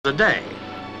a day.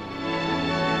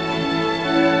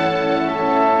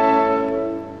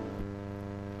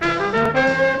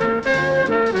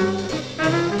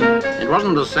 It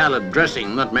wasn't the salad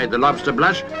dressing that made the lobster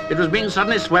blush, it was being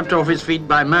suddenly swept off his feet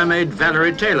by mermaid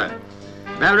Valerie Taylor.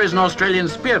 Valerie's an Australian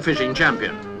spearfishing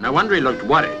champion. No wonder he looked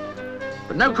worried.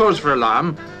 But no cause for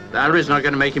alarm. Valerie's not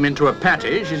going to make him into a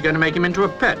patty, she's going to make him into a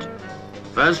pet.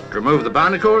 First, remove the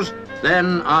barnacles,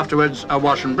 then, afterwards, a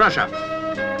wash and brush up.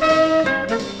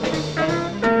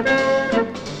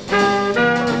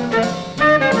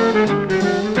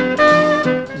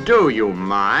 Do you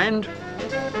mind?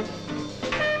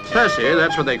 Percy,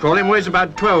 that's what they call him, weighs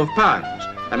about 12 pounds.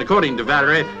 And according to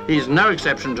Valerie, he's no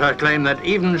exception to her claim that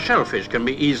even shellfish can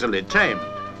be easily tamed.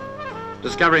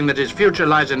 Discovering that his future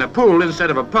lies in a pool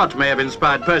instead of a pot may have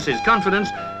inspired Percy's confidence.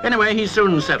 Anyway, he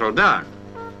soon settled down.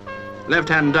 Left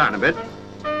hand down a bit.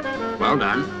 Well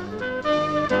done.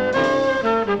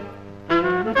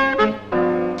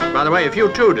 By the way, if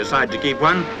you too decide to keep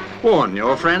one, warn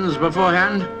your friends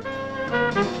beforehand.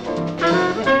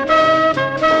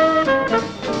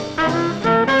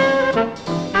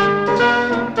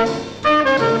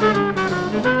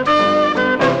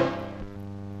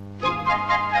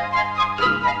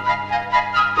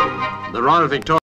 The Royal Victoria